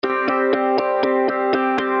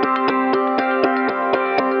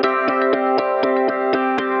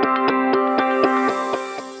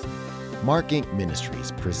Mark Inc.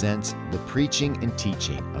 Ministries presents the preaching and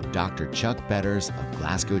teaching of Dr. Chuck Betters of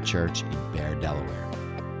Glasgow Church in Bear, Delaware.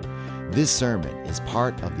 This sermon is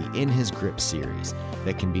part of the In His Grip series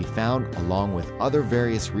that can be found along with other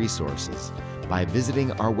various resources by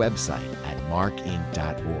visiting our website at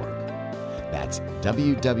markinc.org. That's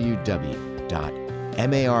www.markinc.org.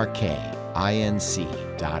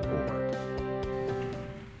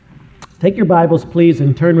 Take your Bibles, please,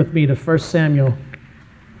 and turn with me to 1 Samuel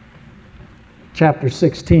chapter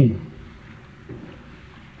 16.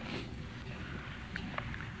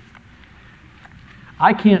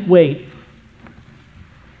 I can't wait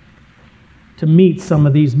to meet some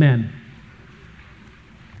of these men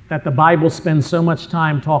that the Bible spends so much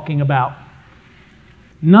time talking about.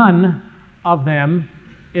 None of them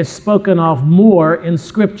is spoken of more in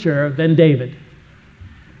Scripture than David.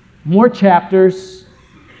 More chapters,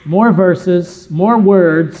 more verses, more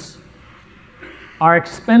words are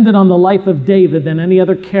expended on the life of David than any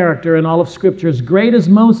other character in all of Scripture. As great as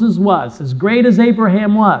Moses was, as great as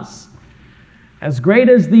Abraham was, as great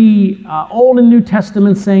as the Old and New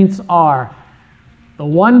Testament saints are, the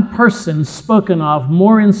one person spoken of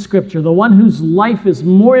more in Scripture, the one whose life is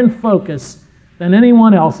more in focus than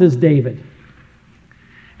anyone else, is David.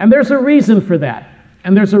 And there's a reason for that.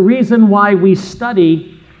 And there's a reason why we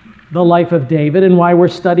study the life of David and why we're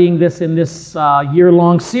studying this in this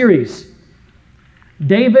year-long series.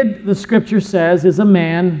 David, the Scripture says, is a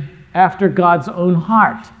man after God's own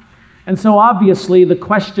heart. And so obviously the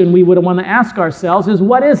question we would want to ask ourselves is,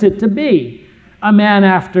 what is it to be a man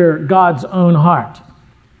after God's own heart?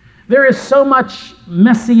 There is so much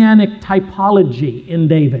messianic typology in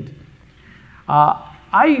David. I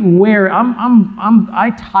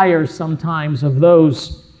tire sometimes of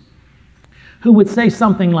those who would say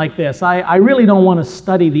something like this: I really don't want to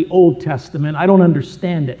study the Old Testament. I don't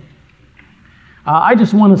understand it. I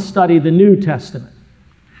just want to study the New Testament.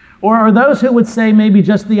 Or those who would say maybe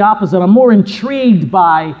just the opposite: I'm more intrigued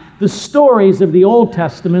by the stories of the Old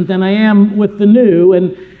Testament than I am with the New,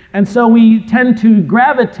 and so we tend to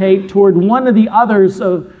gravitate toward one or the other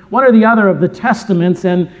of the Testaments,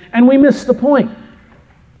 and we miss the point.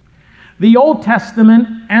 The Old Testament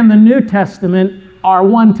and the New Testament are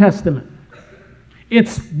one testament.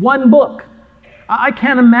 It's one book. I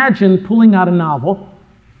can't imagine pulling out a novel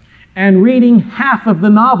and reading half of the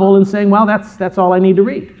novel and saying, well, that's all I need to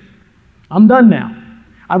read. I'm done now.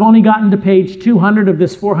 I've only gotten to page 200 of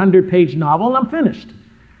this 400-page novel, and I'm finished.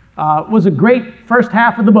 It was a great first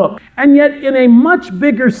half of the book. And yet, in a much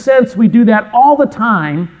bigger sense, we do that all the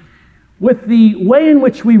time with the way in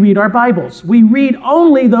which we read our Bibles. We read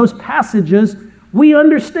only those passages we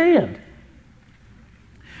understand.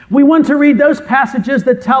 We want to read those passages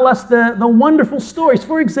that tell us the wonderful stories.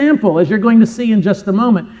 For example, as you're going to see in just a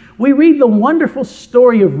moment, we read the wonderful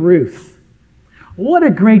story of Ruth. What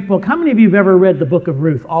a great book. How many of you have ever read the book of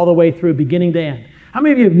Ruth all the way through, beginning to end? How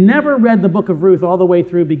many of you have never read the book of Ruth all the way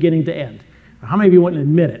through, beginning to end? How many of you wouldn't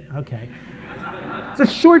admit it? Okay. It's a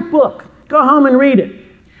short book. Go home and read it.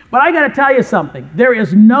 But I got to tell you something. There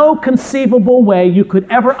is no conceivable way you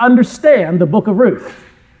could ever understand the book of Ruth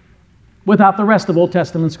without the rest of Old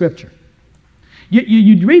Testament Scripture.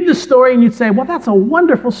 You'd read the story and you'd say, well, that's a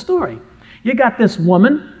wonderful story. You got this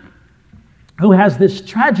woman who has this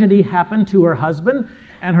tragedy happen to her husband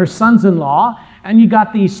and her sons-in-law, and you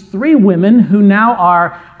got these three women who now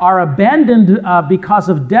are abandoned because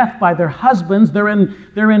of death by their husbands. They're in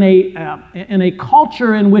a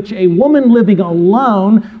culture in which a woman living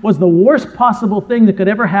alone was the worst possible thing that could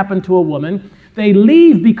ever happen to a woman. They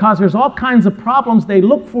leave because there's all kinds of problems. They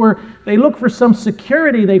look for some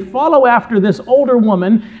security. They follow after this older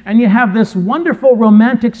woman, and you have this wonderful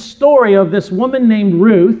romantic story of this woman named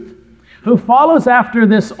Ruth, who follows after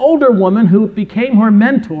this older woman who became her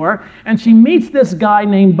mentor, and she meets this guy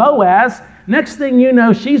named Boaz. Next thing you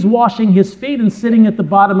know, she's washing his feet and sitting at the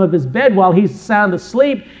bottom of his bed while he's sound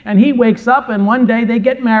asleep, and he wakes up, and one day they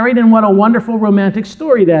get married, and what a wonderful romantic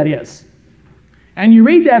story that is. And you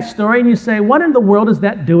read that story and you say, what in the world is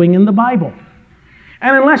that doing in the Bible?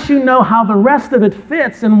 And unless you know how the rest of it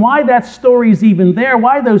fits and why that story is even there,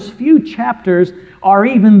 why those few chapters are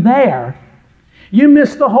even there, you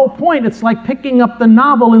miss the whole point. It's like picking up the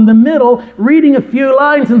novel in the middle, reading a few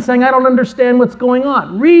lines and saying, I don't understand what's going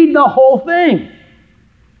on. Read the whole thing.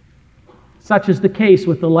 Such is the case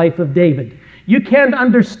with the life of David. You can't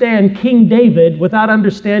understand King David without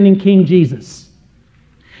understanding King Jesus.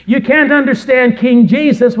 You can't understand King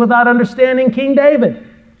Jesus without understanding King David.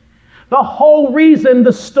 The whole reason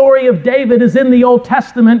the story of David is in the Old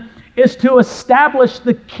Testament is to establish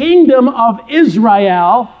the kingdom of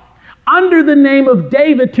Israel under the name of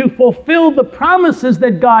David to fulfill the promises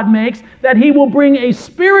that God makes, that he will bring a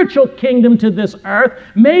spiritual kingdom to this earth,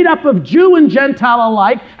 made up of Jew and Gentile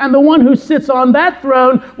alike, and the one who sits on that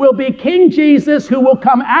throne will be King Jesus, who will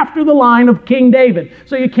come after the line of King David.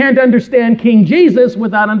 So you can't understand King Jesus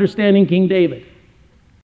without understanding King David.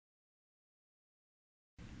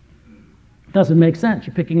 Doesn't make sense.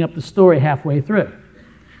 You're picking up the story halfway through.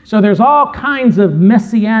 So there's all kinds of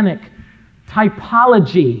messianic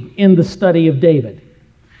typology in the study of David.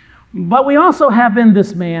 But we also have in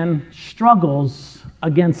this man struggles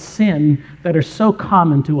against sin that are so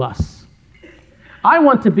common to us. I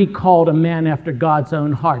want to be called a man after God's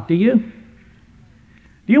own heart. Do you?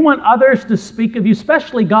 Do you want others to speak of you,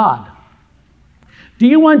 especially God? Do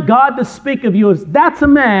you want God to speak of you as, that's a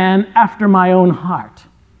man after my own heart?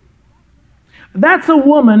 That's a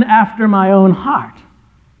woman after my own heart.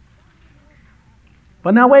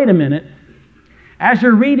 But now wait a minute. As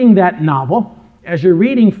you're reading that novel, as you're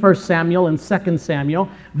reading 1 Samuel and 2 Samuel,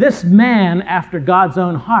 this man after God's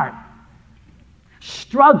own heart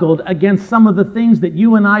struggled against some of the things that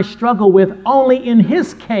you and I struggle with, only in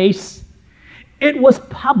his case, it was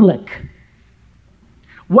public.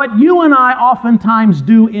 What you and I oftentimes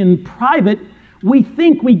do in private, we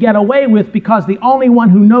think we get away with because the only one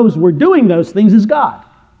who knows we're doing those things is God.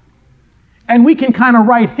 And we can kind of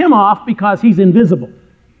write him off because he's invisible.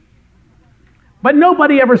 But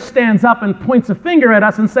nobody ever stands up and points a finger at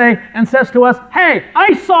us and says to us, hey,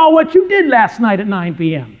 I saw what you did last night at 9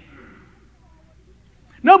 p.m.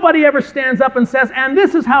 Nobody ever stands up and says, and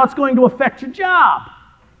this is how it's going to affect your job.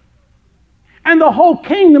 And the whole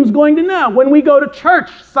kingdom's going to know. When we go to church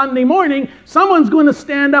Sunday morning, someone's going to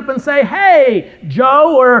stand up and say, hey,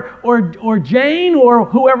 Joe or Jane or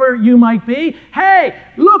whoever you might be, hey,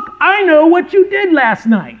 look, I know what you did last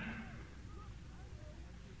night.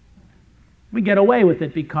 We get away with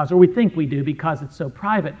it or we think we do because it's so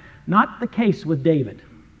private. Not the case with David.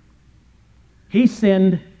 He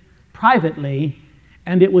sinned privately,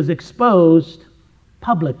 and it was exposed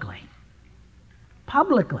publicly.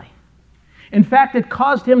 Publicly. In fact, it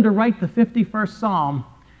caused him to write the 51st Psalm,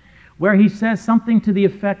 where he says something to the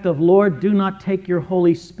effect of, Lord, do not take your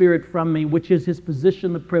Holy Spirit from me, which is his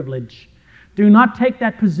position of privilege. Do not take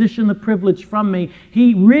that position of privilege from me.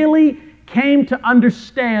 He really came to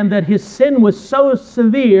understand that his sin was so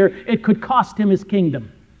severe, it could cost him his kingdom.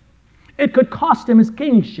 It could cost him his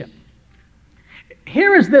kingship.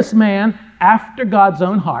 Here is this man after God's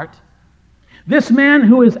own heart. This man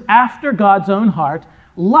who is after God's own heart,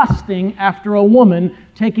 lusting after a woman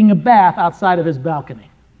taking a bath outside of his balcony.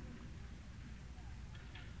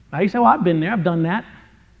 Now you say, well, I've been there, I've done that.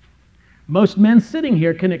 Most men sitting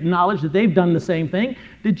here can acknowledge that they've done the same thing.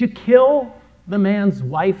 Did you kill the man's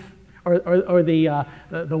wife or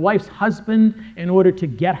the wife's husband in order to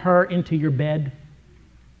get her into your bed?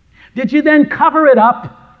 Did you then cover it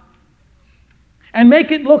up and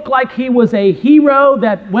make it look like he was a hero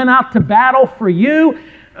that went out to battle for you?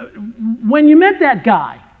 When you met that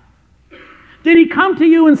guy, did he come to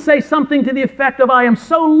you and say something to the effect of, I am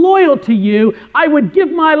so loyal to you, I would give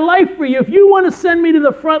my life for you. If you want to send me to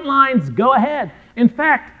the front lines, go ahead. In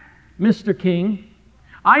fact, Mr. King,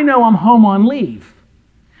 I know I'm home on leave.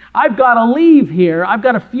 I've got to leave here. I've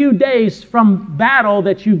got a few days from battle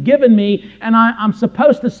that you've given me, and I'm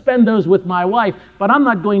supposed to spend those with my wife, but I'm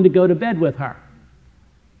not going to go to bed with her.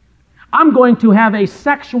 I'm going to have a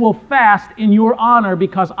sexual fast in your honor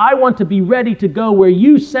because I want to be ready to go where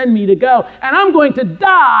you send me to go, and I'm going to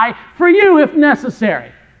die for you if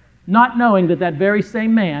necessary, not knowing that that very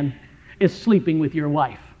same man is sleeping with your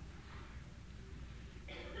wife.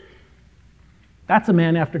 That's a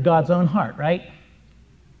man after God's own heart, right?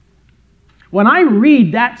 When I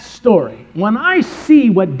read that story, when I see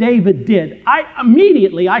what David did,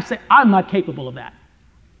 I say, I'm not capable of that.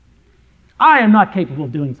 I am not capable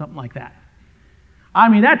of doing something like that. I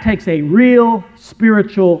mean, that takes a real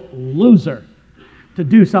spiritual loser to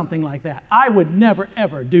do something like that. I would never,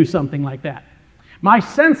 ever do something like that. My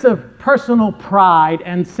sense of personal pride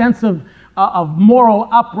and sense of moral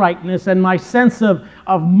uprightness and my sense of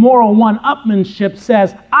moral one-upmanship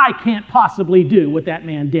says, I can't possibly do what that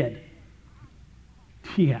man did.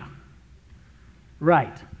 Yeah,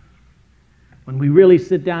 right. When we really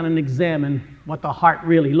sit down and examine what the heart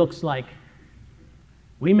really looks like,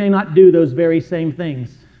 we may not do those very same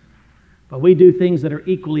things, but we do things that are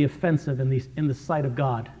equally offensive in the sight of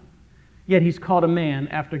God. Yet he's called a man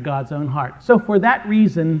after God's own heart. So for that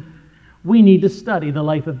reason, we need to study the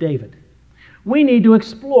life of David. We need to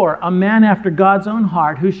explore a man after God's own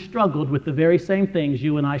heart who struggled with the very same things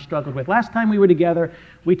you and I struggled with. Last time we were together,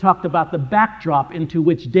 we talked about the backdrop into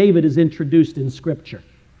which David is introduced in Scripture.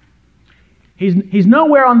 He's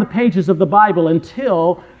nowhere on the pages of the Bible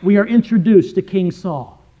until we are introduced to King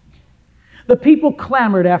Saul. The people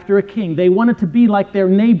clamored after a king. They wanted to be like their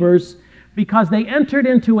neighbors because they entered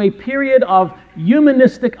into a period of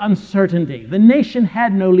humanistic uncertainty. The nation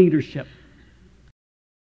had no leadership.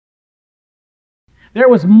 There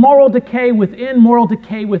was moral decay within, moral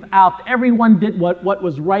decay without. Everyone did what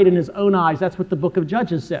was right in his own eyes. That's what the book of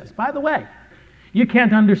Judges says. By the way, you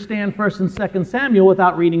can't understand 1st and 2nd Samuel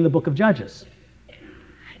without reading the book of Judges.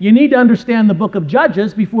 You need to understand the book of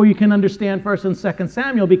Judges before you can understand 1st and 2nd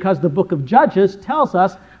Samuel, because the book of Judges tells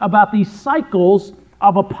us about these cycles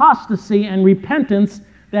of apostasy and repentance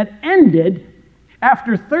that ended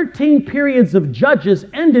after 13 periods of judges,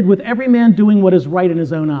 ended with every man doing what is right in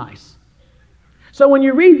his own eyes. So when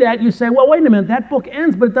you read that, you say, well, wait a minute, that book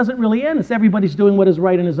ends, but it doesn't really end. It's everybody's doing what is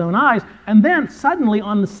right in his own eyes. And then suddenly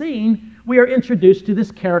on the scene, we are introduced to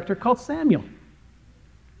this character called Samuel,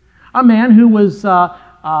 a man who was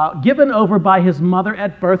given over by his mother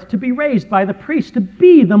at birth to be raised by the priest, to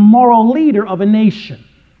be the moral leader of a nation.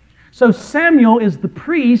 So Samuel is the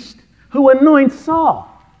priest who anoints Saul.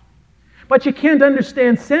 But you can't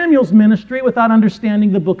understand Samuel's ministry without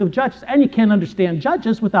understanding the book of Judges. And you can't understand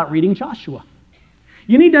Judges without reading Joshua.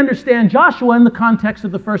 You need to understand Joshua in the context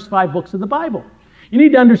of the first 5 books of the Bible. You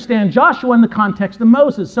need to understand Joshua in the context of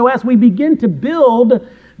Moses. So as we begin to build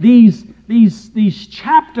these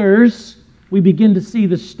chapters, we begin to see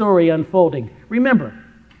the story unfolding. Remember,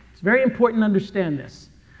 it's very important to understand this.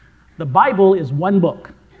 The Bible is one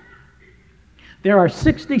book. There are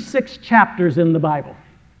 66 chapters in the Bible.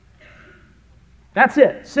 That's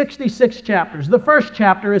it, 66 chapters. The first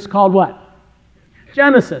chapter is called what?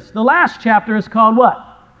 Genesis. The last chapter is called what?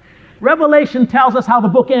 Revelation tells us how the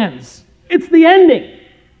book ends. It's the ending.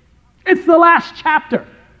 It's the last chapter.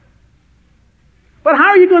 But how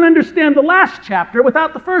are you going to understand the last chapter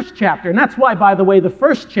without the first chapter? And that's why, by the way, the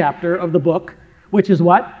first chapter of the book, which is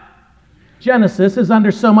what? Genesis, is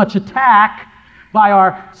under so much attack by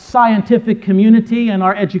our scientific community and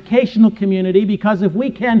our educational community, because if we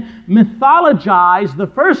can mythologize the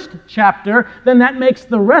first chapter, then that makes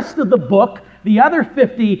the rest of the book, the other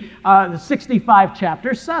 65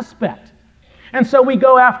 chapters, suspect. And so we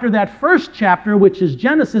go after that first chapter, which is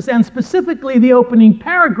Genesis, and specifically the opening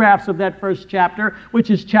paragraphs of that first chapter, which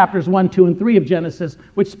is chapters 1, 2, and 3 of Genesis,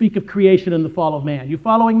 which speak of creation and the fall of man. You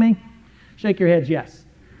following me? Shake your heads yes.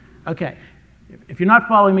 Okay. If you're not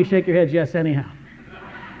following me, shake your heads yes anyhow.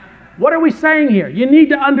 What are we saying here? You need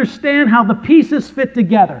to understand how the pieces fit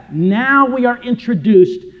together. Now we are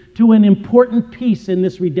introduced to an important piece in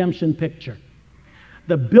this redemption picture: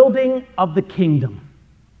 the building of the kingdom.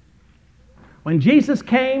 When Jesus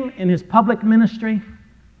came in his public ministry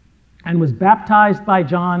and was baptized by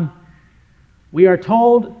John, we are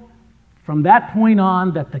told from that point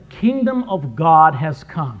on that the kingdom of God has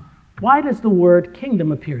come. Why does the word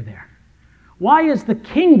kingdom appear there? Why is the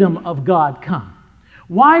kingdom of God come?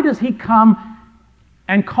 Why does he come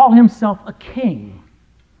and call himself a king?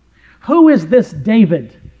 Who is this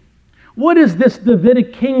David? What is this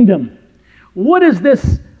Davidic kingdom? What is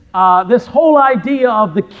this whole idea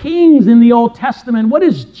of the kings in the Old Testament? What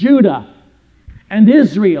is Judah and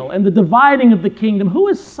Israel and the dividing of the kingdom? Who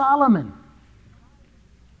is Solomon?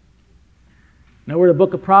 Know where the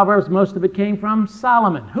book of Proverbs, most of it came from?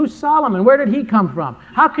 Solomon. Who's Solomon? Where did he come from?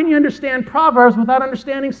 How can you understand Proverbs without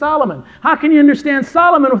understanding Solomon? How can you understand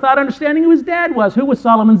Solomon without understanding who his dad was? Who was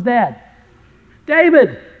Solomon's dad?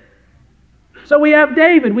 David. So we have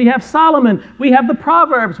David, we have Solomon, we have the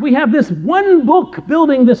Proverbs, we have this one book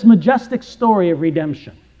building this majestic story of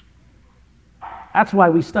redemption. That's why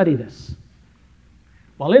we study this.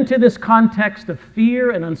 Well, into this context of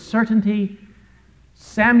fear and uncertainty,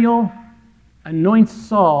 Samuel anoints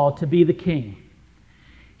Saul to be the king.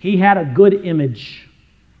 He had a good image.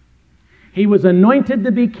 He was anointed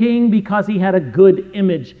to be king because he had a good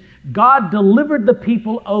image. God delivered the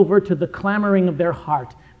people over to the clamoring of their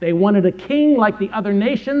heart. They wanted a king like the other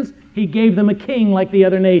nations. He gave them a king like the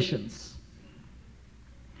other nations.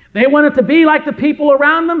 They wanted to be like the people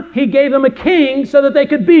around them. He gave them a king so that they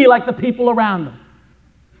could be like the people around them.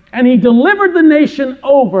 And he delivered the nation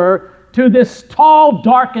over to this tall,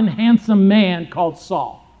 dark, and handsome man called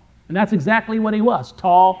Saul. And that's exactly what he was: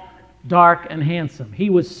 tall, dark, and handsome. He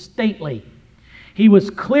was stately. He was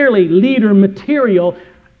clearly leader material,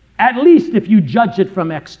 at least if you judge it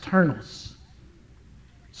from externals.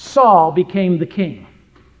 Saul became the king.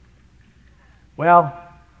 Well,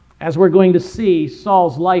 as we're going to see,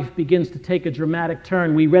 Saul's life begins to take a dramatic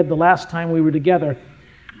turn. We read the last time we were together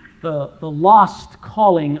the lost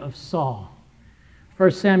calling of Saul.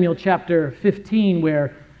 1 Samuel chapter 15,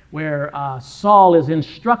 where where Saul is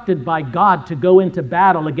instructed by God to go into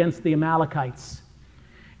battle against the Amalekites.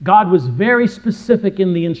 God was very specific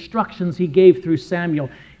in the instructions he gave through Samuel.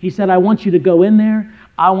 He said, I want you to go in there.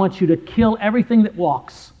 I want you to kill everything that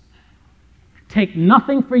walks. Take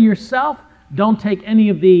nothing for yourself. Don't take any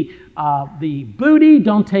of the booty.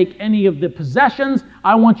 Don't take any of the possessions.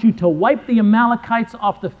 I want you to wipe the Amalekites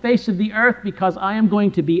off the face of the earth, because I am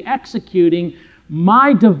going to be executing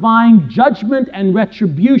my divine judgment and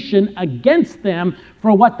retribution against them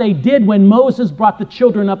for what they did when Moses brought the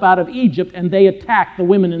children up out of Egypt and they attacked the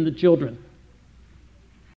women and the children.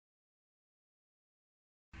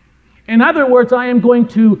 In other words, I am going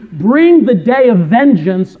to bring the day of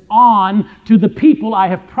vengeance on to the people I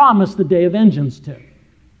have promised the day of vengeance to.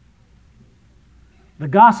 The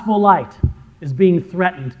gospel light is being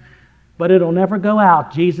threatened, but it'll never go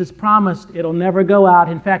out. Jesus promised it'll never go out.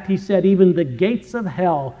 In fact, he said even the gates of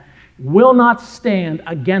hell will not stand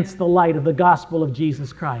against the light of the gospel of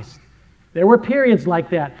Jesus Christ. There were periods like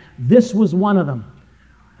that. This was one of them.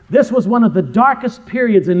 This was one of the darkest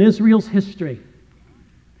periods in Israel's history.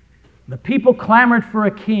 The people clamored for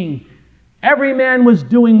a king. Every man was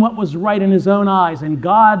doing what was right in his own eyes, and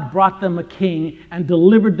God brought them a king and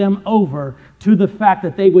delivered them over to the fact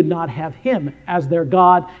that they would not have him as their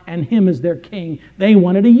God and him as their king. They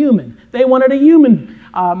wanted a human. They wanted a human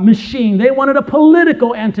machine. They wanted a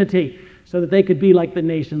political entity so that they could be like the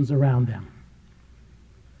nations around them.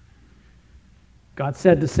 God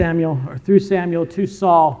said to Samuel, or through Samuel to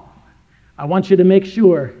Saul, I want you to make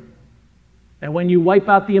sure that when you wipe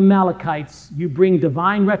out the Amalekites, you bring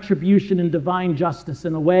divine retribution and divine justice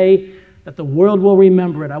in a way that the world will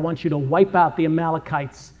remember it. I want you to wipe out the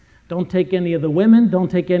Amalekites. Don't take any of the women.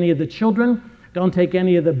 Don't take any of the children. Don't take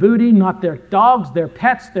any of the booty, not their dogs, their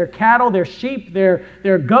pets, their cattle, their sheep,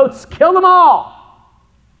 their goats. Kill them all.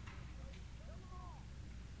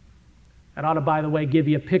 That ought to, by the way, give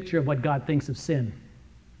you a picture of what God thinks of sin.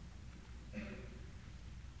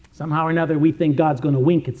 Somehow or another, we think God's going to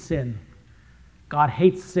wink at sin. God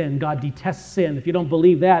hates sin. God detests sin. If you don't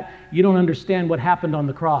believe that, you don't understand what happened on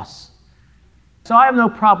the cross. So I have no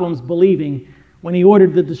problems believing when he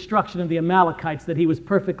ordered the destruction of the Amalekites that he was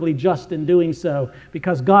perfectly just in doing so,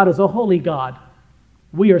 because God is a holy God.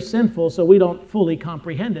 We are sinful, so we don't fully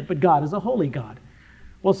comprehend it, but God is a holy God.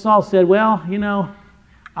 Well, Saul said, well,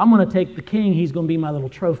 I'm going to take the king. He's going to be my little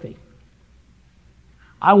trophy.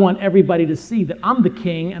 I want everybody to see that I'm the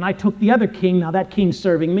king, and I took the other king. Now that king's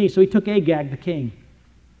serving me. So he took Agag, the king.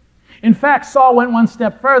 In fact, Saul went one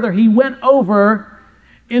step further. He went over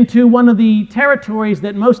into one of the territories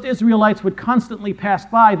that most Israelites would constantly pass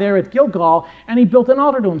by there at Gilgal, and he built an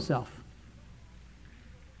altar to himself.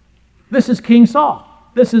 This is King Saul.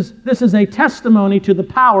 This is a testimony to the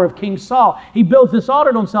power of King Saul. He builds this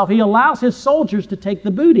altar to himself. He allows his soldiers to take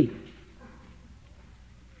the booty.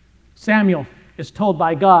 Samuel is told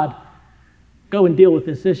by God, go and deal with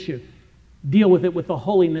this issue. Deal with it with the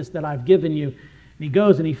holiness that I've given you. And he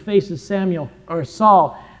goes and he faces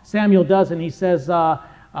Saul. Samuel does, and he says,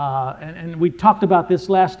 and we talked about this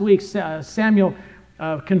last week, Samuel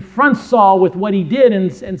confronts Saul with what he did,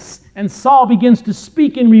 and Saul begins to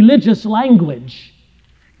speak in religious language,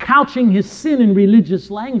 couching his sin in religious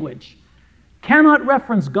language. Cannot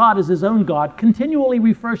reference God as his own God, continually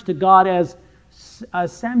refers to God as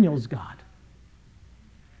Samuel's God.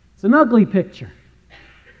 It's an ugly picture.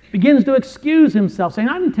 Begins to excuse himself, saying,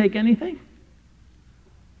 I didn't take anything.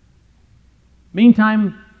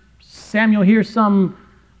 Meantime, Samuel hears some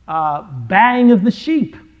baying of the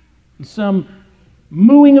sheep, and some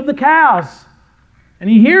mooing of the cows. And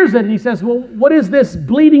he hears it, and he says, well, what is this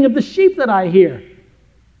bleating of the sheep that I hear?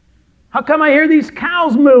 How come I hear these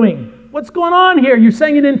cows mooing? What's going on here? You're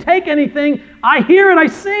saying you didn't take anything. I hear it, I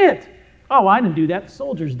see it. Oh, I didn't do that. The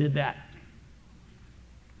soldiers did that.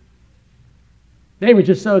 They were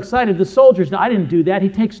just so excited. The soldiers, I didn't do that. He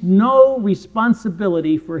takes no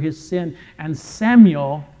responsibility for his sin. And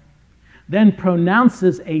Samuel then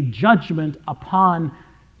pronounces a judgment upon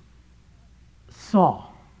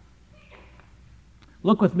Saul.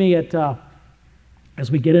 Look with me at,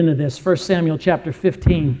 as we get into this, 1 Samuel chapter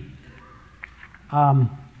 15. And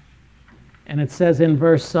it says in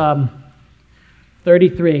verse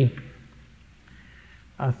 33,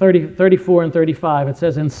 34 and 35, it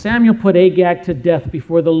says, and Samuel put Agag to death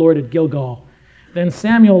before the Lord at Gilgal. Then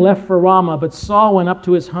Samuel left for Ramah, but Saul went up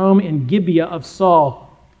to his home in Gibeah of Saul.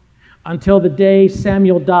 Until the day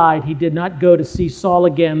Samuel died, he did not go to see Saul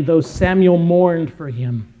again, though Samuel mourned for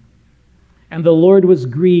him. And the Lord was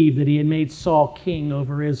grieved that he had made Saul king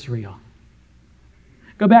over Israel.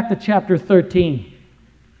 Go back to chapter 13.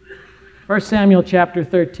 1 Samuel chapter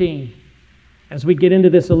 13. As we get into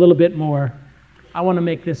this a little bit more, I want to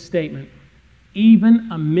make this statement. Even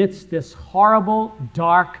amidst this horrible,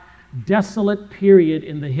 dark, desolate period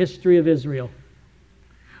in the history of Israel,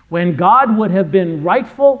 when God would have been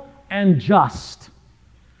rightful and just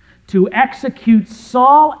to execute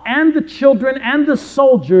Saul and the children and the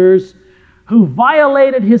soldiers who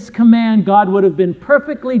violated his command, God would have been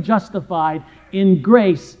perfectly justified. In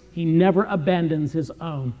grace, he never abandons his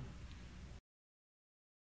own.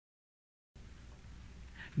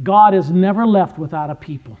 God is never left without a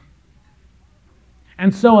people.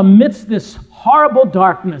 And so amidst this horrible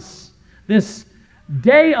darkness, this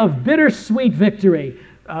day of bittersweet victory,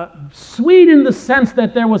 sweet in the sense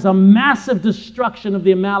that there was a massive destruction of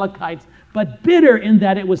the Amalekites, but bitter in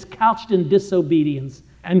that it was couched in disobedience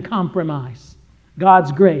and compromise.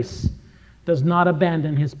 God's grace does not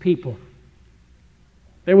abandon his people.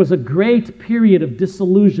 There was a great period of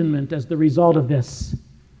disillusionment as the result of this.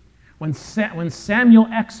 When Samuel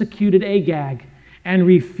executed Agag and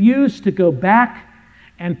refused to go back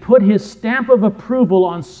and put his stamp of approval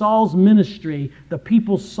on Saul's ministry, the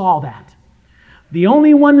people saw that. The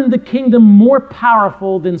only one in the kingdom more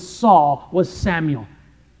powerful than Saul was Samuel.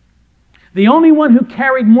 The only one who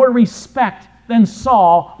carried more respect than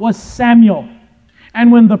Saul was Samuel.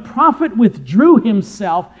 And when the prophet withdrew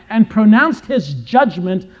himself and pronounced his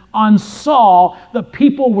judgment on Saul, the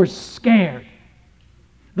people were scared.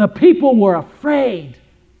 The people were afraid.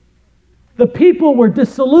 The people were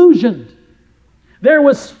disillusioned. There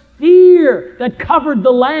was fear that covered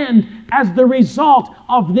the land as the result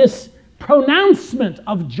of this pronouncement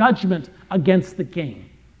of judgment against the king.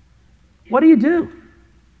 What do you do?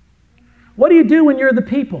 What do you do when you're the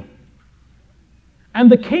people? And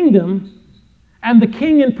the kingdom, and the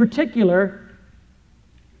king in particular,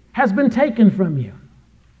 has been taken from you.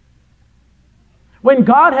 When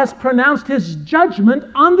God has pronounced his judgment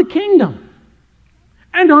on the kingdom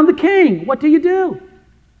and on the king, what do?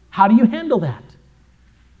 How do you handle that?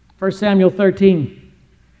 1 Samuel 13,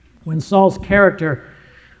 when Saul's character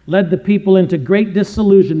led the people into great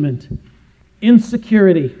disillusionment,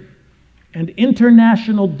 insecurity, and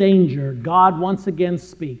international danger, God once again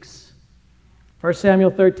speaks. 1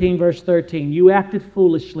 Samuel 13, verse 13, "You acted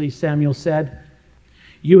foolishly," Samuel said.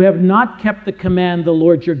 "You have not kept the command the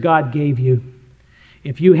Lord your God gave you.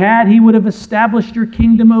 If you had, he would have established your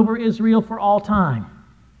kingdom over Israel for all time.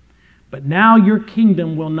 But now your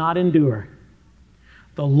kingdom will not endure.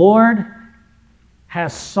 The Lord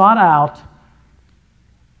has sought out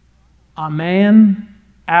a man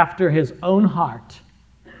after his own heart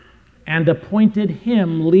and appointed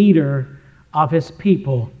him leader of his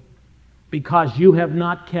people because you have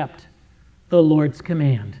not kept the Lord's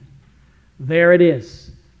command." There it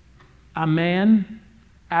is. A man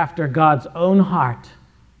after God's own heart.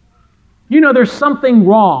 You know, there's something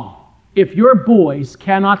wrong if your boys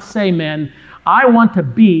cannot say, "Men, I want to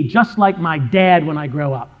be just like my dad when I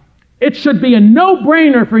grow up." It should be a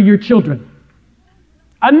no-brainer for your children.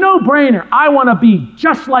 A no-brainer. I want to be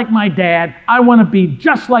just like my dad. I want to be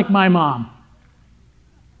just like my mom.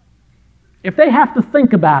 If they have to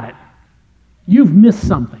think about it, you've missed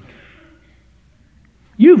something.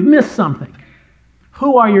 You've missed something.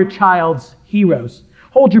 Who are your child's heroes?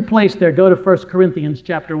 Hold your place there. Go to 1 Corinthians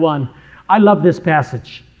chapter 1. I love this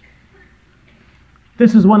passage.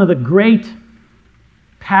 This is one of the great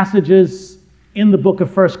passages in the book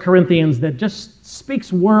of 1 Corinthians that just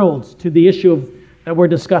speaks worlds to the issue that we're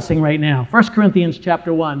discussing right now. 1 Corinthians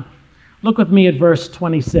chapter 1. Look with me at verse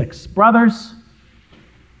 26. Brothers,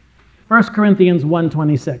 1 Corinthians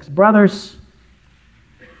 1:26. Brothers,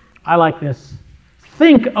 I like this.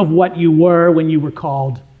 Think of what you were when you were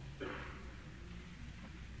called.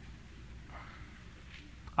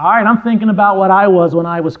 All right, I'm thinking about what I was when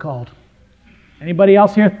I was called. Anybody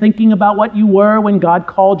else here thinking about what you were when God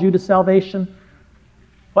called you to salvation?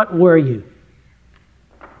 What were you?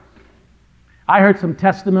 I heard some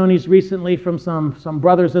testimonies recently from some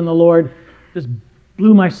brothers in the Lord. Just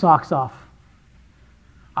blew my socks off.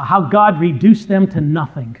 How God reduced them to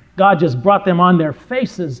nothing. God just brought them on their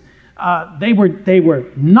faces. They were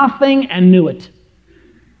nothing and knew it.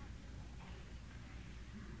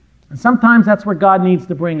 And sometimes that's where God needs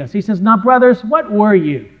to bring us. He says, "Now, brothers, what were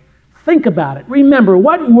you? Think about it. Remember,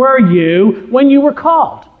 what were you when you were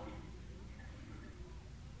called?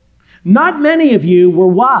 Not many of you were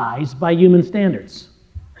wise by human standards.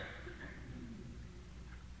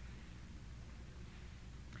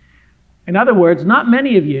 In other words, not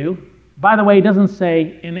many of you, by the way, he doesn't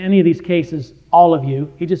say in any of these cases, all of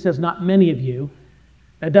you. He just says not many of you.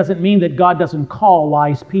 That doesn't mean that God doesn't call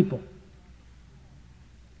wise people.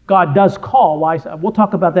 God does call wise. We'll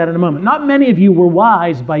talk about that in a moment. Not many of you were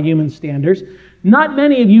wise by human standards. Not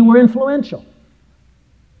many of you were influential.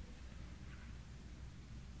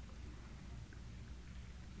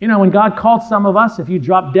 You know, when God called some of us, if you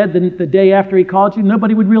dropped dead the day after He called you,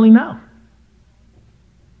 nobody would really know.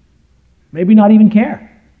 Maybe not even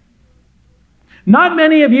care. Not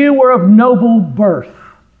many of you were of noble birth.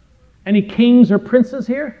 Any kings or princes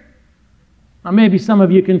here? Now, maybe some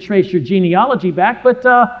of you can trace your genealogy back, but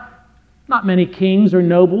not many kings or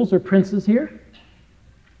nobles or princes here.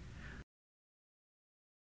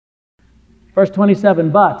 Verse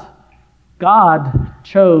 27, but God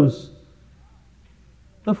chose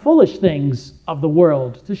the foolish things of the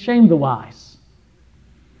world to shame the wise.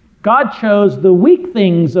 God chose the weak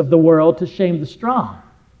things of the world to shame the strong.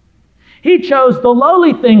 He chose the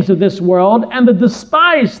lowly things of this world and the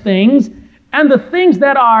despised things and the things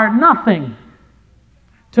that are nothing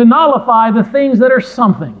to nullify the things that are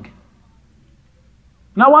something.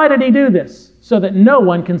 Now, why did He do this? So that no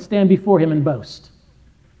one can stand before Him and boast.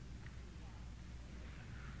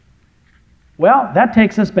 Well, that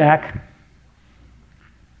takes us back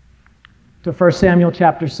to 1 Samuel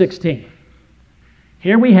chapter 16.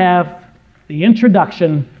 Here we have the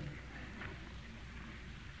introduction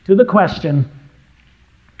to the question,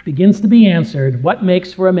 begins to be answered, what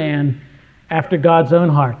makes for a man after God's own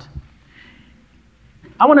heart?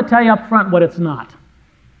 I want to tell you up front what it's not.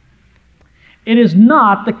 It is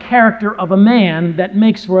not the character of a man that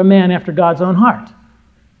makes for a man after God's own heart.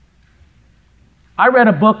 I read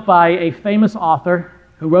a book by a famous author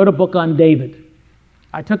who wrote a book on David.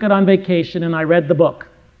 I took it on vacation and I read the book.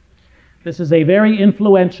 This is a very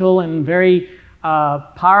influential and very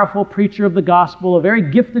powerful preacher of the gospel, a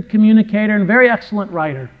very gifted communicator and very excellent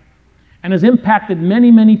writer, and has impacted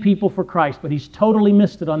many, many people for Christ, but he's totally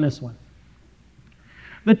missed it on this one.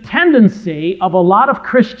 The tendency of a lot of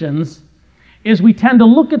Christians is we tend to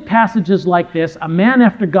look at passages like this, a man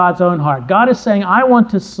after God's own heart. God is saying, I want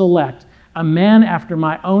to select a man after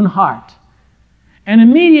my own heart. And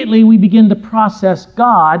immediately we begin to process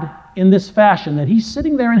God in this fashion, that He's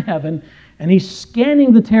sitting there in heaven and He's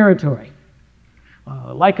scanning the territory.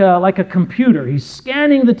 Like a computer, He's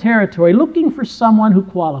scanning the territory, looking for someone who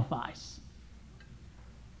qualifies.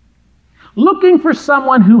 Looking for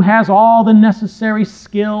someone who has all the necessary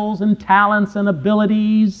skills and talents and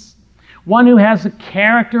abilities. One who has a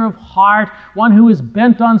character of heart, one who is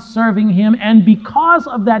bent on serving Him, and because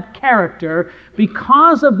of that character,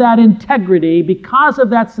 because of that integrity, because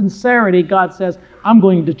of that sincerity, God says, I'm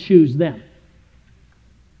going to choose them.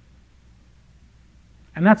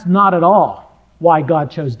 And that's not at all why God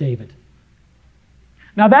chose David.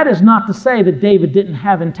 Now, that is not to say that David didn't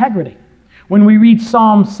have integrity. When we read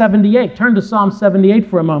Psalm 78, turn to Psalm 78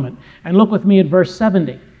 for a moment and look with me at verse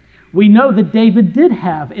 70. We know that David did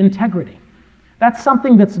have integrity. That's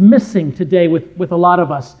something that's missing today with a lot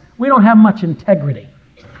of us. We don't have much integrity.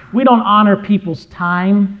 We don't honor people's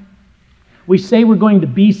time. We say we're going to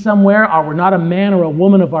be somewhere, or we're not a man or a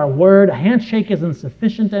woman of our word. A handshake isn't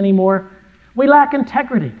sufficient anymore. We lack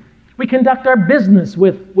integrity. We conduct our business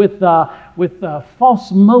with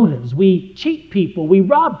false motives. We cheat people. We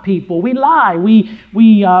rob people. We lie.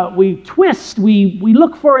 We twist. We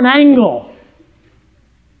look for an angle.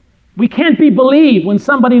 We can't be believed when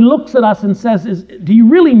somebody looks at us and says, do you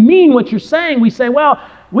really mean what you're saying? We say, well,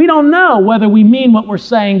 we don't know whether we mean what we're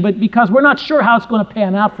saying, but because we're not sure how it's going to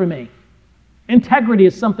pan out for me. Integrity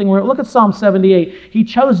is something where, look at Psalm 78. He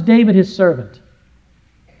chose David, his servant.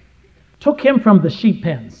 Took him from the sheep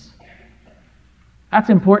pens. That's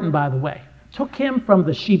important, by the way. Took him from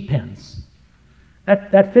the sheep pens.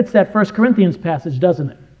 That fits that 1 Corinthians passage,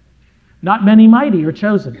 doesn't it? Not many mighty are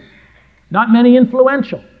chosen. Not many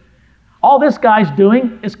influential. All this guy's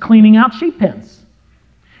doing is cleaning out sheep pens.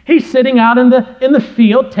 He's sitting out in the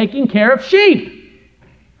field taking care of sheep.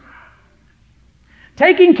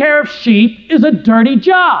 Taking care of sheep is a dirty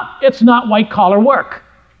job. It's not white-collar work.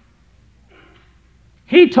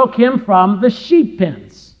 He took him from the sheep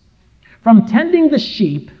pens. From tending the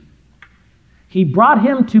sheep, he brought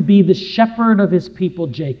him to be the shepherd of his people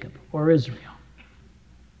Jacob, or Israel.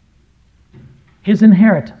 His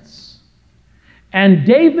inheritance. And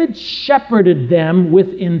David shepherded them with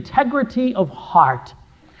integrity of heart,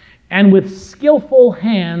 and with skillful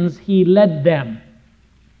hands he led them.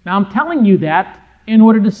 Now I'm telling you that in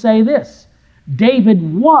order to say this. David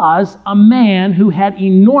was a man who had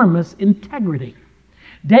enormous integrity.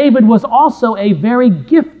 David was also a very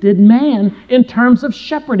gifted man in terms of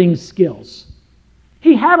shepherding skills.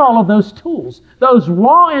 He had all of those tools. Those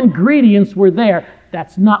raw ingredients were there.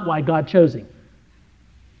 That's not why God chose him.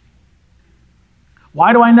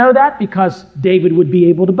 Why do I know that? Because David would be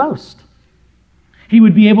able to boast. He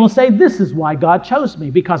would be able to say, this is why God chose me,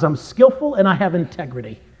 because I'm skillful and I have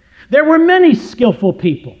integrity. There were many skillful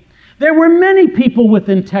people. There were many people with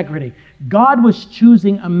integrity. God was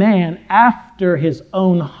choosing a man after his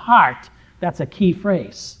own heart. That's a key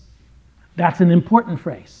phrase. That's an important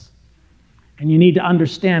phrase. And you need to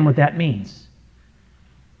understand what that means.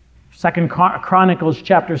 2 Chronicles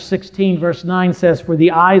chapter 16, verse 9 says, "For the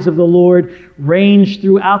eyes of the Lord range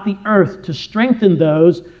throughout the earth to strengthen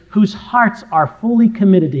those whose hearts are fully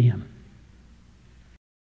committed to Him."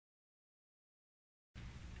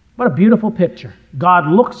 What a beautiful picture. God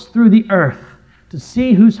looks through the earth to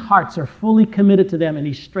see whose hearts are fully committed to them, and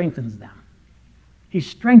He strengthens them. He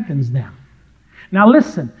strengthens them. Now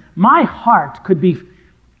listen, my heart could be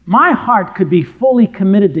fully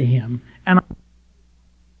committed to Him, and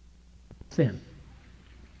sin.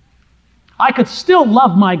 I could still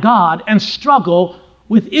love my God and struggle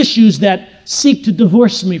with issues that seek to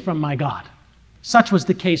divorce me from my God. Such was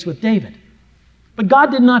the case with David. But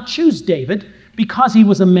God did not choose David because he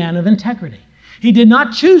was a man of integrity. He did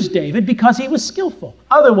not choose David because he was skillful.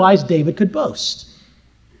 Otherwise, David could boast.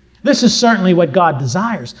 This is certainly what God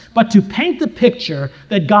desires. But to paint the picture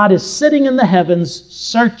that God is sitting in the heavens,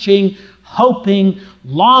 searching, hoping,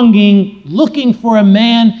 longing, looking for a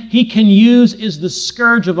man He can use is the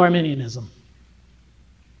scourge of Arminianism.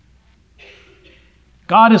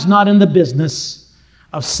 God is not in the business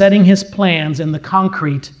of setting His plans in the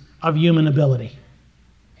concrete of human ability.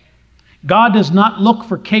 God does not look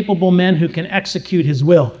for capable men who can execute His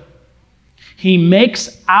will. He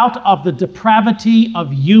makes out of the depravity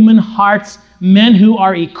of human hearts men who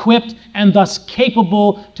are equipped and thus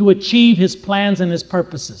capable to achieve His plans and His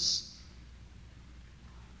purposes.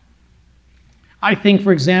 I think,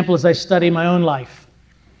 for example, as I study my own life,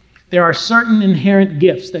 there are certain inherent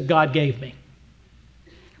gifts that God gave me.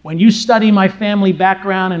 When you study my family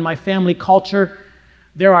background and my family culture,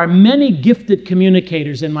 there are many gifted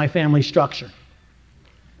communicators in my family structure.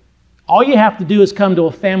 All you have to do is come to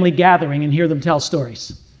a family gathering and hear them tell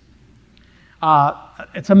stories.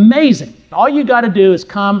 It's amazing. All you got to do is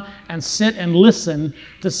come and sit and listen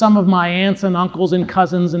to some of my aunts and uncles and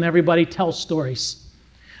cousins and everybody tell stories.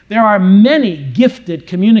 There are many gifted,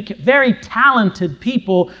 very talented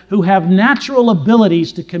people who have natural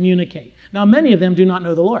abilities to communicate. Now, many of them do not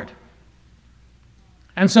know the Lord.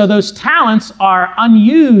 And so those talents are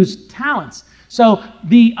unused talents. So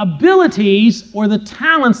the abilities or the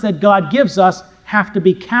talents that God gives us have to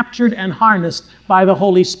be captured and harnessed by the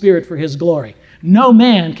Holy Spirit for His glory. No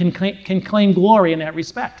man can claim glory in that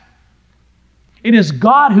respect. It is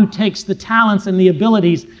God who takes the talents and the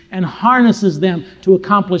abilities and harnesses them to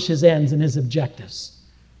accomplish His ends and His objectives.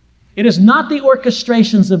 It is not the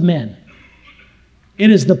orchestrations of men. It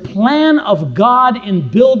is the plan of God in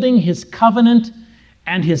building His covenant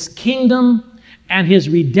and His kingdom and His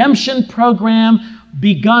redemption program,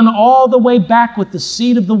 begun all the way back with the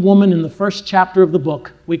seed of the woman in the first chapter of the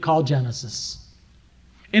book we call Genesis.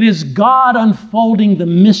 It is God unfolding the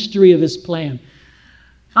mystery of His plan.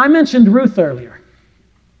 I mentioned Ruth earlier.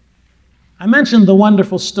 I mentioned the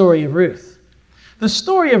wonderful story of Ruth. The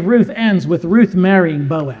story of Ruth ends with Ruth marrying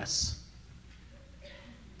Boaz.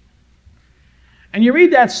 And you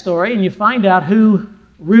read that story and you find out who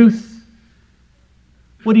Ruth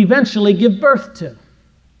would eventually give birth to.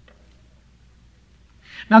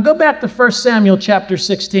 Now go back to 1 Samuel chapter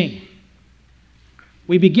 16.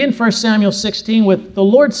 We begin 1 Samuel 16 with, "The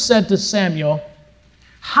Lord said to Samuel,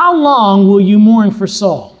 'How long will you mourn for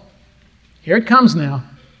Saul?'" Here it comes now.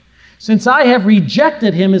 "Since I have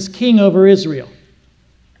rejected him as king over Israel."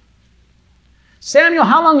 Samuel,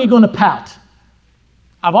 how long are you going to pout?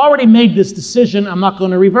 I've already made this decision. I'm not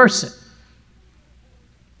going to reverse it.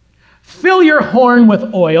 Fill your horn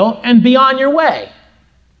with oil and be on your way.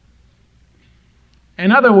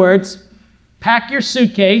 In other words, pack your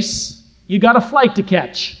suitcase. You got a flight to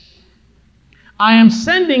catch. I am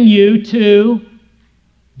sending you to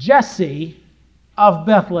Jesse of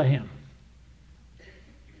Bethlehem.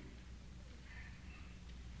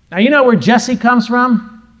 Now, you know where Jesse comes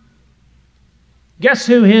from? Guess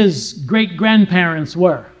who his great-grandparents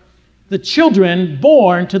were? The children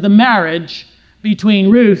born to the marriage between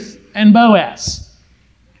Ruth and Boaz.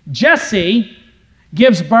 Jesse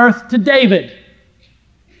gives birth to David.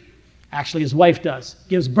 Actually, his wife does.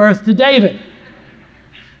 Gives birth to David.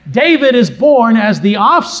 David is born as the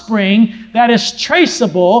offspring that is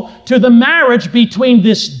traceable to the marriage between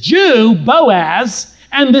this Jew, Boaz,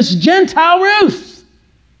 and this Gentile, Ruth.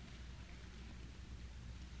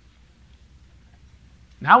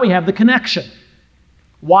 Now we have the connection.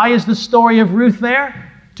 Why is the story of Ruth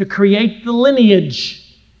there? to create the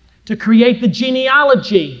lineage, to create the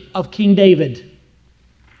genealogy of King David,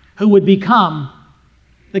 who would become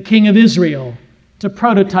the King of Israel, to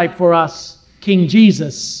prototype for us King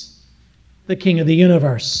Jesus, the King of the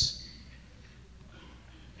universe.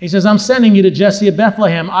 He says, I'm sending you to Jesse of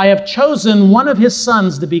Bethlehem. I have chosen one of his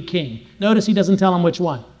sons to be king. Notice he doesn't tell him which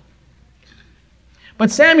one. But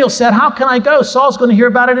Samuel said, how can I go? Saul's going to hear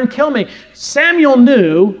about it and kill me. Samuel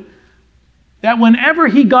knew that whenever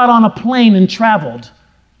he got on a plane and traveled,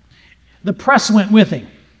 the press went with him.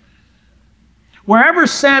 Wherever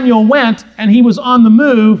Samuel went and he was on the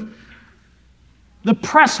move, the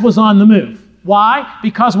press was on the move. Why?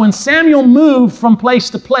 Because when Samuel moved from place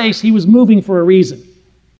to place, he was moving for a reason.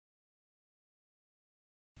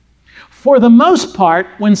 For the most part,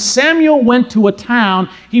 when Samuel went to a town,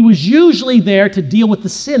 he was usually there to deal with the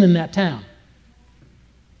sin in that town.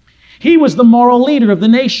 He was the moral leader of the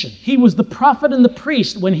nation. He was the prophet and the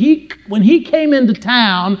priest. When he came into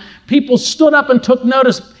town, people stood up and took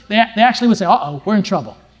notice. They actually would say, uh-oh, we're in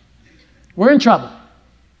trouble. We're in trouble.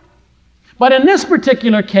 But in this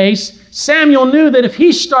particular case, Samuel knew that if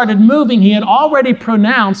he started moving, he had already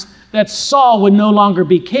pronounced that Saul would no longer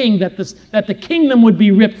be king, that the kingdom would be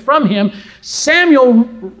ripped from him. Samuel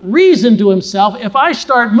reasoned to himself, if I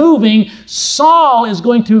start moving, Saul is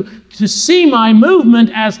going to see my movement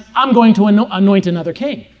as I'm going to anoint another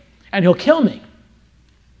king, and he'll kill me.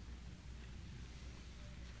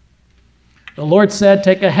 The Lord said,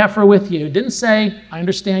 take a heifer with you. Didn't say, I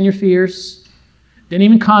understand your fears. Didn't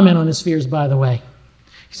even comment on his fears, by the way.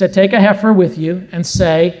 He said, take a heifer with you and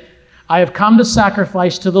say, I have come to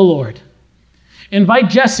sacrifice to the Lord. Invite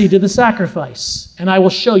Jesse to the sacrifice, and I will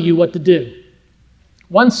show you what to do.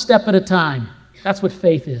 One step at a time. That's what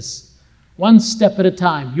faith is. One step at a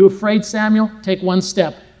time. You afraid, Samuel? Take one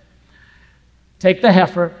step. Take the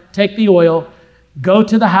heifer, take the oil, go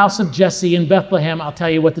to the house of Jesse in Bethlehem. I'll tell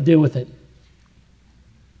you what to do with it.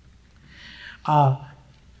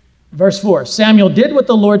 Verse 4, Samuel did what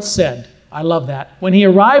the Lord said. I love that. When he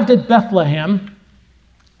arrived at Bethlehem,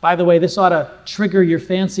 by the way, this ought to trigger your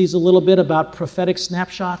fancies a little bit about prophetic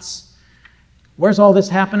snapshots. Where's all this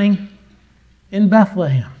happening? In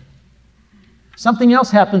Bethlehem. Something else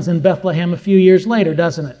happens in Bethlehem a few years later,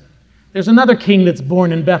 doesn't it? There's another king that's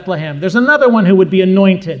born in Bethlehem. There's another one who would be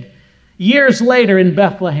anointed years later in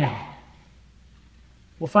Bethlehem.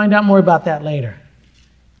 We'll find out more about that later.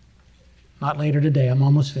 Not later today. I'm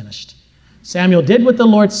almost finished. Samuel did what the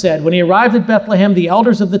Lord said. When he arrived at Bethlehem, the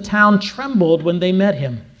elders of the town trembled when they met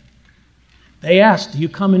him. They asked, do you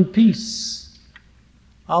come in peace?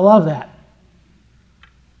 I love that.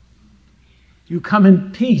 You come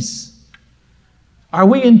in peace. Are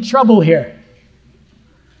we in trouble here?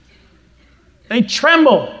 They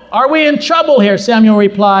tremble. Are we in trouble here? Samuel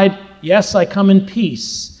replied, yes, I come in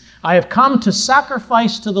peace. I have come to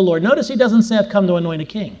sacrifice to the Lord. Notice he doesn't say I've come to anoint a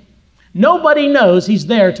king. Nobody knows he's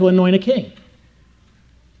there to anoint a king.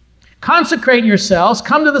 Consecrate yourselves,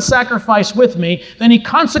 come to the sacrifice with me. Then he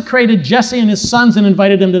consecrated Jesse and his sons and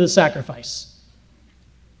invited them to the sacrifice.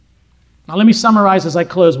 Now let me summarize as I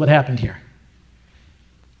close what happened here.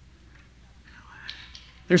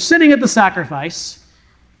 They're sitting at the sacrifice.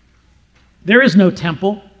 There is no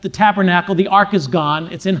temple. The tabernacle, the ark is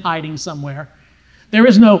gone. It's in hiding somewhere. There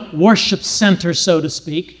is no worship center, so to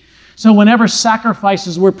speak. So whenever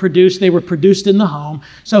sacrifices were produced, they were produced in the home.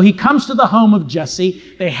 So he comes to the home of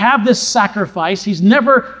Jesse. They have this sacrifice. He's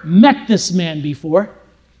never met this man before.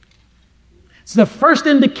 It's the first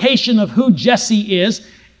indication of who Jesse is.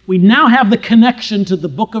 We now have the connection to the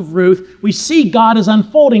book of Ruth. We see God is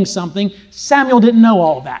unfolding something. Samuel didn't know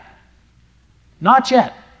all that. Not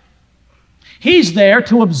yet. He's there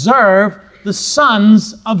to observe the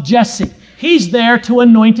sons of Jesse. He's there to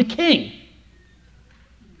anoint a king.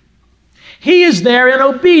 He is there in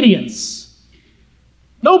obedience.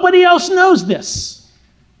 Nobody else knows this.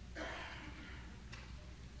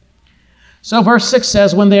 So verse 6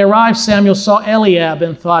 says, when they arrived, Samuel saw Eliab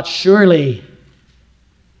and thought, surely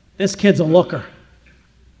this kid's a looker.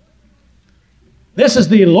 This is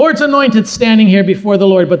the Lord's anointed standing here before the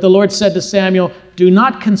Lord. But the Lord said to Samuel, do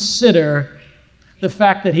not consider the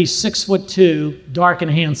fact that he's 6'2", dark and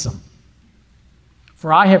handsome,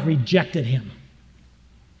 for I have rejected him.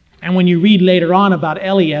 And when you read later on about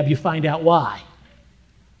Eliab, you find out why.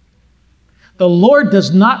 The Lord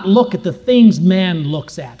does not look at the things man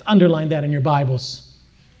looks at. Underline that in your Bibles.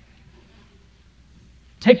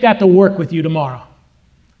 Take that to work with you tomorrow.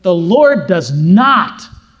 The Lord does not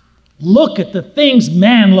look at the things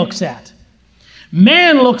man looks at.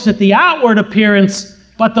 Man looks at the outward appearance,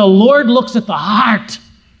 but the Lord looks at the heart.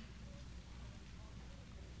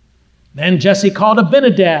 Then Jesse called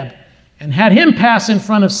Abinadab and had him pass in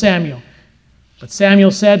front of Samuel. But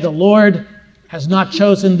Samuel said, "The Lord has not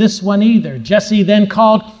chosen this one either." Jesse then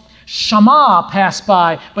called Shammah pass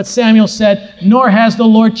by, but Samuel said, "Nor has the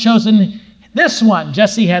Lord chosen this one."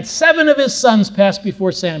 Jesse had 7 of his sons pass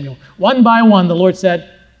before Samuel. One by one, the Lord said,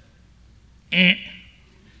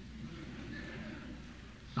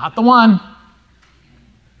 Not the one.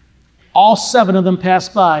 All 7 of them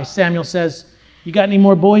passed by. Samuel says, "You got any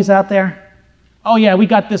more boys out there?" "Oh yeah, we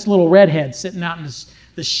got this little redhead sitting out in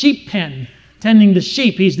the sheep pen, tending the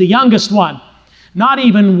sheep. He's the youngest one. Not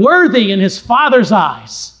even worthy in his father's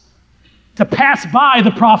eyes to pass by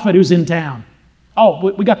the prophet who's in town.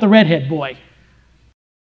 Oh, we got the redhead boy."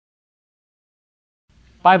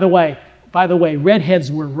 By the way,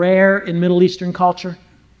 redheads were rare in Middle Eastern culture.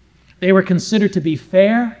 They were considered to be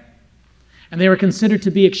fair, and they were considered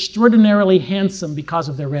to be extraordinarily handsome because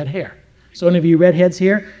of their red hair. So any of you redheads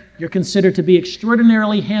here, you're considered to be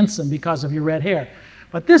extraordinarily handsome because of your red hair.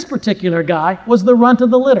 But this particular guy was the runt of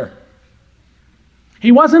the litter.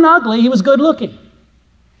 He wasn't ugly, he was good looking.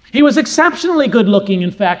 He was exceptionally good looking,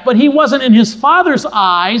 in fact, but he wasn't in his father's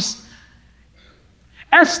eyes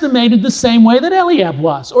estimated the same way that Eliab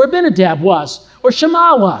was, or Abinadab was, or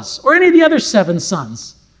Shammah was, or any of the other 7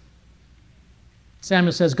 sons.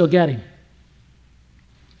 Samuel says, "Go get him."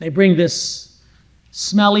 They bring this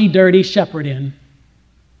smelly, dirty shepherd in.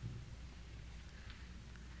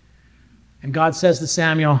 And God says to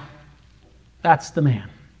Samuel, "That's the man.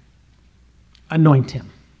 Anoint him."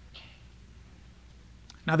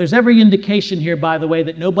 Now, there's every indication here, by the way,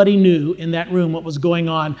 that nobody knew in that room what was going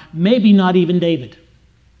on, maybe not even David.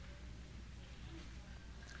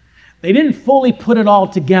 They didn't fully put it all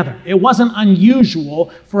together. It wasn't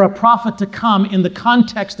unusual for a prophet to come in the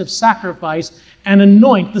context of sacrifice and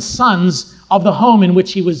anoint the sons of the home in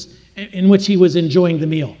which he was enjoying the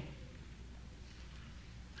meal.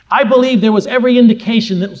 I believe there was every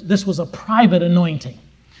indication that this was a private anointing.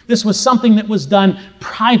 This was something that was done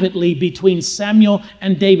privately between Samuel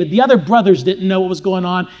and David. The other brothers didn't know what was going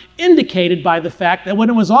on, indicated by the fact that when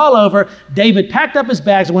it was all over, David packed up his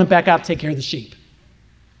bags and went back out to take care of the sheep.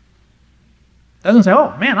 Doesn't say,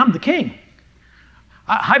 "Oh man, I'm the king.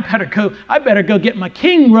 I better go get my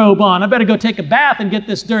king robe on. I better go take a bath and get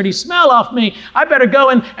this dirty smell off me. I better go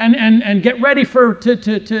and get ready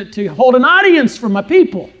to hold an audience for my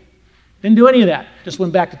people." Didn't do any of that. Just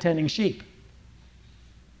went back to tending sheep.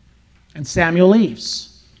 And Samuel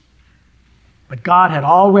leaves. But God had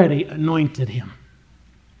already anointed him.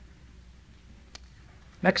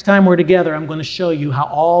 Next time we're together, I'm going to show you how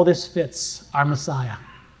all this fits our Messiah.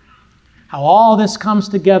 How all this comes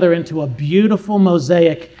together into a beautiful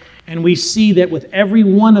mosaic, and we see that with every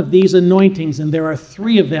one of these anointings, and there are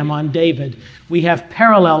 3 of them on David, we have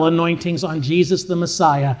parallel anointings on Jesus the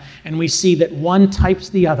Messiah, and we see that one types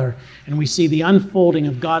the other, and we see the unfolding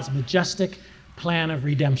of God's majestic plan of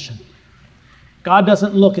redemption. God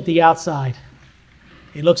doesn't look at the outside.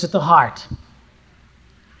 He looks at the heart.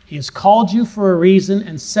 He has called you for a reason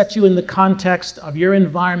and set you in the context of your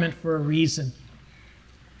environment for a reason.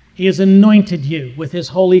 He has anointed you with His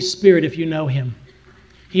Holy Spirit if you know Him.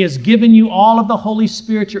 He has given you all of the Holy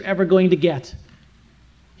Spirit you're ever going to get.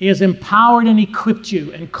 He has empowered and equipped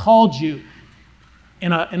you and called you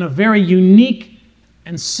in a very unique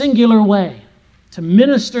and singular way to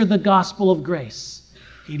minister the gospel of grace.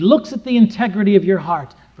 He looks at the integrity of your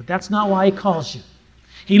heart, but that's not why He calls you.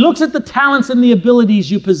 He looks at the talents and the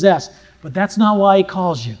abilities you possess, but that's not why He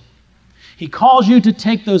calls you. He calls you to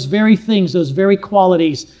take those very things, those very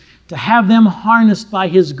qualities, to have them harnessed by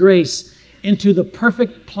His grace into the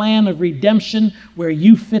perfect plan of redemption where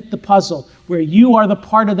you fit the puzzle, where you are the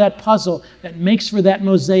part of that puzzle that makes for that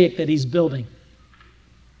mosaic that He's building.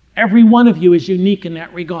 Every one of you is unique in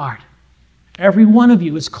that regard. Every one of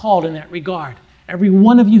you is called in that regard. Every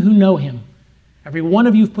one of you who know Him. Every one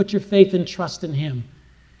of you who've put your faith and trust in Him.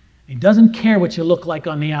 He doesn't care what you look like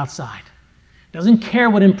on the outside. Doesn't care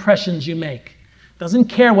what impressions you make. Doesn't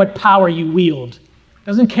care what power you wield.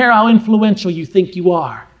 Doesn't care how influential you think you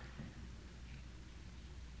are.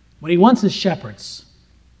 What He wants is shepherds.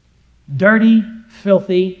 Dirty,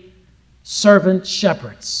 filthy, servant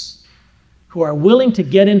shepherds who are willing to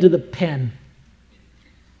get into the pen,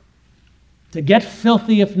 to get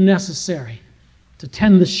filthy if necessary, to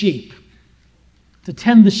tend the sheep. To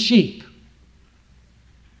tend the sheep.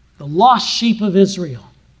 The lost sheep of Israel.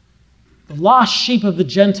 The lost sheep of the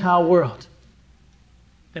Gentile world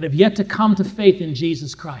that have yet to come to faith in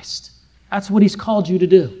Jesus Christ. That's what He's called you to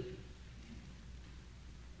do.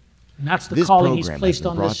 And that's the calling He's placed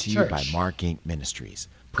on this church. This program has been brought to you by Mark Inc. Ministries.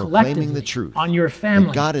 proclaiming collectively, the truth on your family,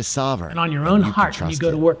 that God is sovereign and on your own you can heart when you trust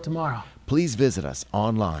go to Him. work tomorrow. Please visit us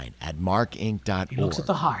online at markinc.org He looks at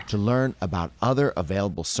the heart. to learn about other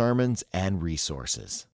available sermons and resources.